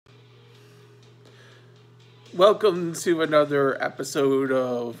Welcome to another episode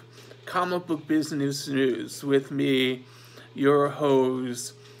of Comic Book Business News with me, your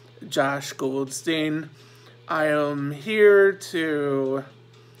host, Josh Goldstein. I am here to,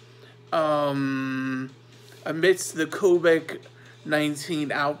 amidst the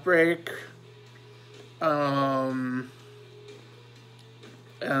COVID-19 outbreak,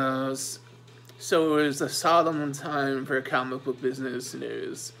 so it is a solemn time for comic book business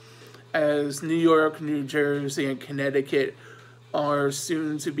news, as New York, New Jersey, and Connecticut are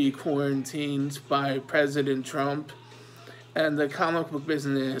soon to be quarantined by President Trump, and the comic book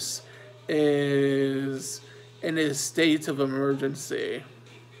business is in a state of emergency.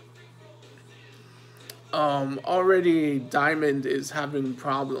 Already Diamond is having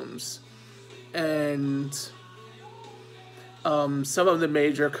problems, and some of the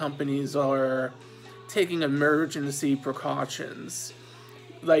major companies are taking emergency precautions,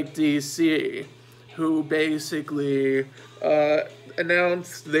 like DC, who basically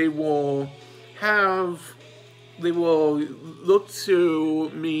announced they will look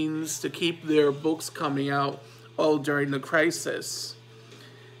to means to keep their books coming out all during the crisis.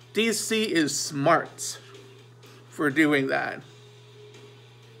 DC is smart for doing that.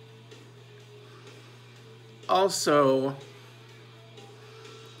 Also,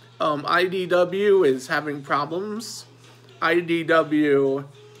 IDW is having problems. IDW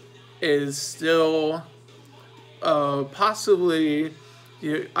is still possibly,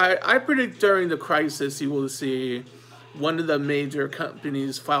 I predict during the crisis you will see one of the major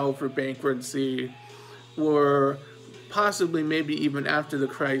companies file for bankruptcy, or possibly maybe even after the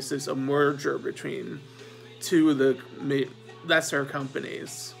crisis a merger between two of the lesser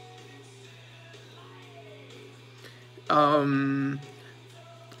companies.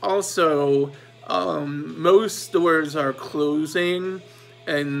 Also, most stores are closing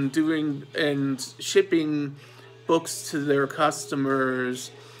and shipping books to their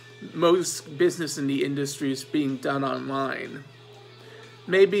customers. Most business in the industry is being done online.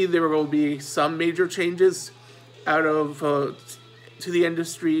 Maybe there will be some major changes to the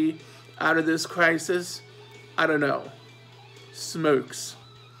industry out of this crisis. I don't know. Smokes.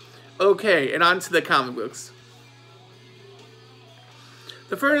 Okay, and on to the comic books.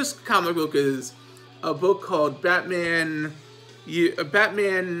 The first comic book is a book called The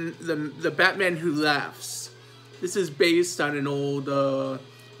Batman Who Laughs. This is based on an old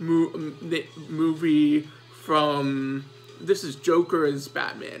movie from... This is Joker as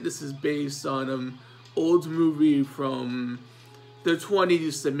Batman. This is based on an old movie from the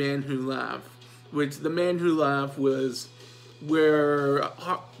 20s, The Man Who Laughed. Which The Man Who Laughed was where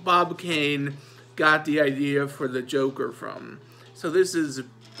Bob Kane got the idea for the Joker from. So this is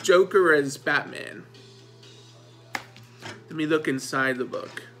Joker as Batman. Let me look inside the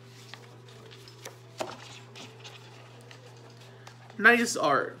book. Nice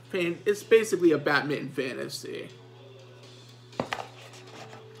art. It's basically a Batman fantasy.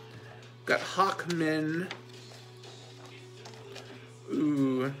 Got Hawkman.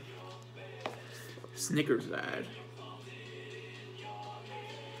 Ooh. Snickers ad.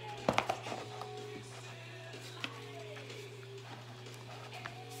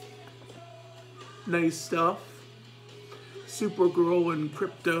 Nice stuff. Supergirl and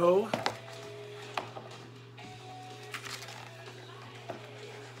Crypto.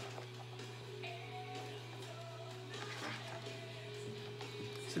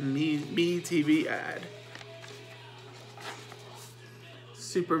 Some Me TV ad.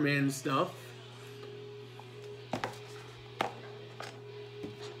 Superman stuff.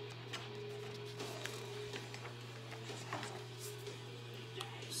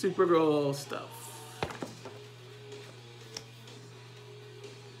 Supergirl stuff.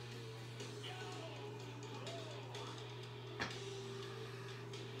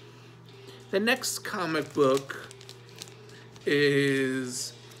 The next comic book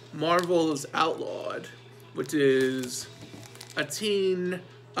is Marvel's Outlawed, which is a teen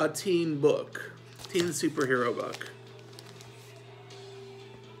book, teen superhero book.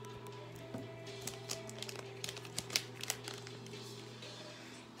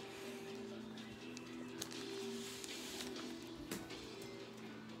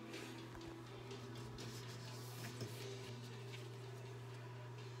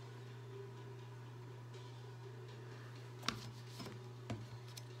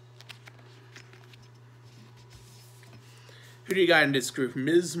 Who do you got in this group?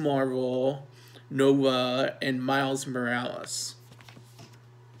 Ms. Marvel, Nova, and Miles Morales.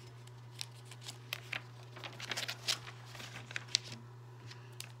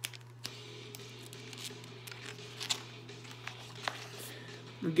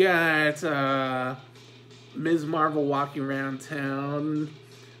 We got Ms. Marvel walking around town.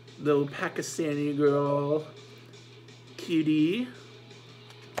 Little Pakistani girl. Cutie.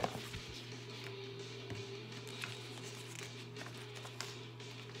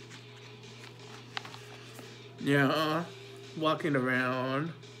 Yeah, walking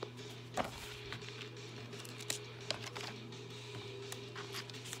around.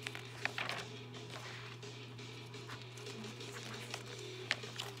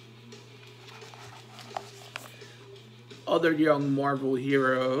 Other young Marvel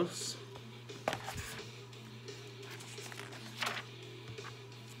heroes.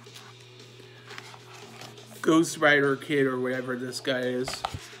 Ghost Rider Kid or whatever this guy is.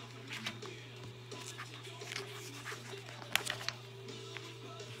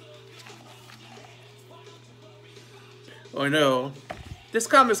 Oh no. This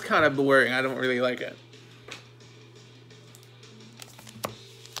comic's kind of boring. I don't really like it.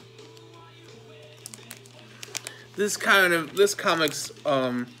 This comic's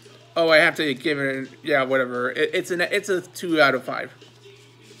oh, I have to give it yeah, whatever. It's a 2 out of 5.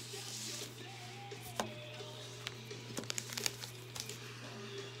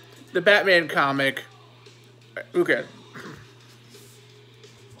 The Batman comic. Okay.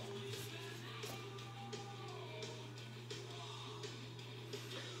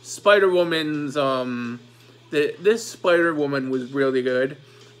 Spider-Woman's this Spider-Woman was really good.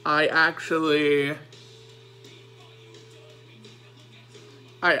 I actually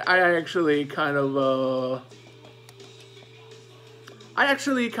kind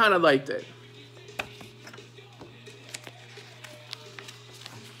of liked it.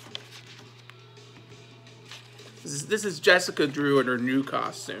 This is Jessica Drew in her new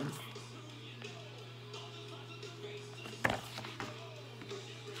costume.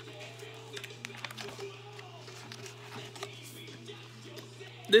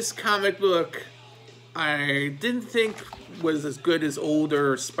 This comic book I didn't think was as good as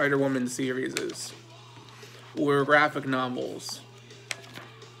older Spider-Woman series or graphic novels.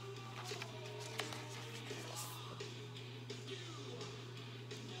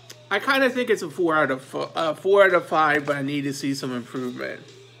 I kind of think it's a 4 out of 5, but I need to see some improvement.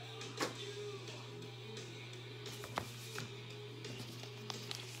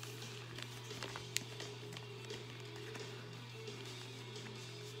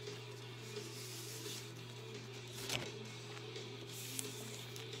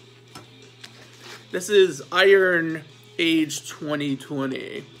 This is Iron Age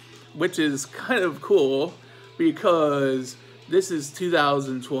 2020, which is kind of cool because this is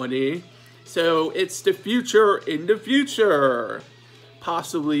 2020, so it's the future in the future.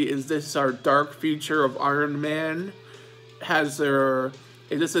 Possibly, is this our dark future of Iron Man? Is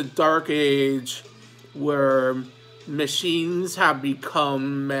this a dark age where machines have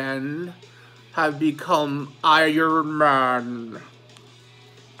become men, have become Iron Man?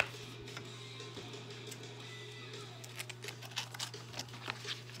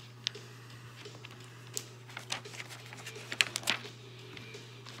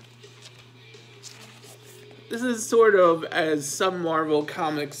 This is sort of as some Marvel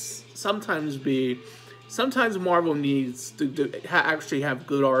comics sometimes be. Sometimes Marvel needs to actually have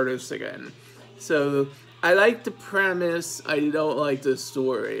good artists again. So I like the premise. I don't like the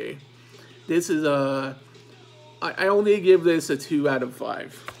story. This is I only give this a 2 out of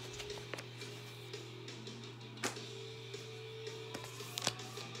 5.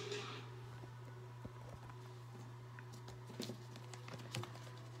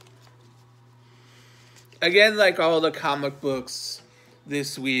 Again, like all the comic books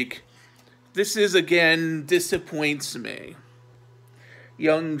this week, this is again disappoints me.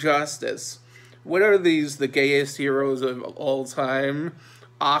 Young Justice. What are these, the gayest heroes of all time?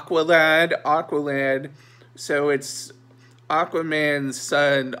 Aqualad. So it's Aquaman's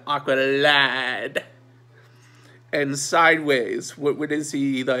son, Aqualad. And Sideways. What is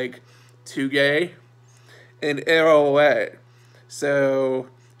he, like, too gay? And Arrowette. So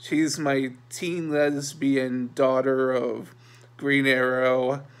she's my teen lesbian daughter of Green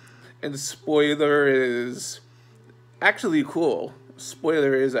Arrow. And Spoiler is actually cool.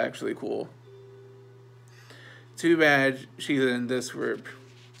 Spoiler is actually cool. Too bad she's in this group.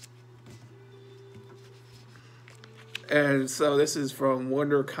 And so this is from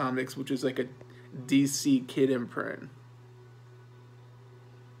Wonder Comics, which is like a DC kid imprint.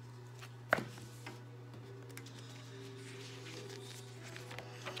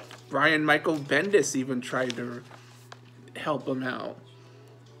 Brian Michael Bendis even tried to help him out.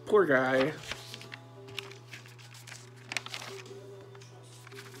 Poor guy.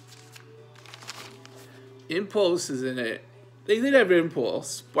 Impulse is in it. they did have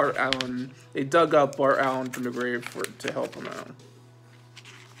impulse. Bart Allen, they dug up Bart Allen from the grave to help him out.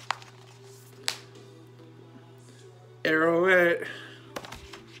 Arrowhead.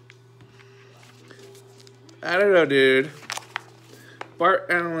 I don't know, dude. Bart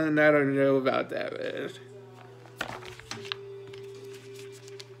Allen, I don't know about that, man.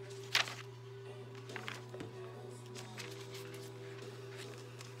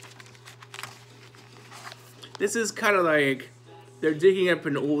 This is kind of like they're digging up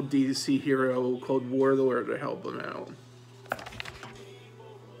an old DC hero called Warlord to help them out.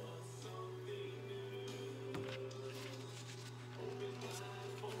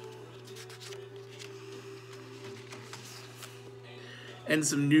 And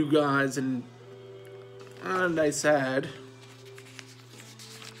some new guys and nice ad.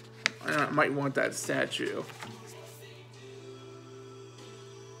 I might want that statue.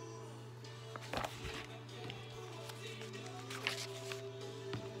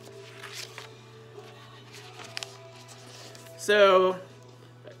 So,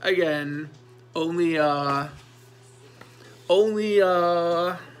 again, only 3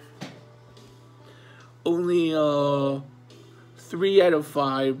 out of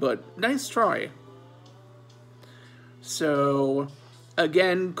 5, but nice try. So,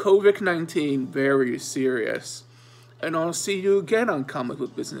 again, COVID-19, very serious. And I'll see you again on Comic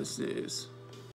Book Business News.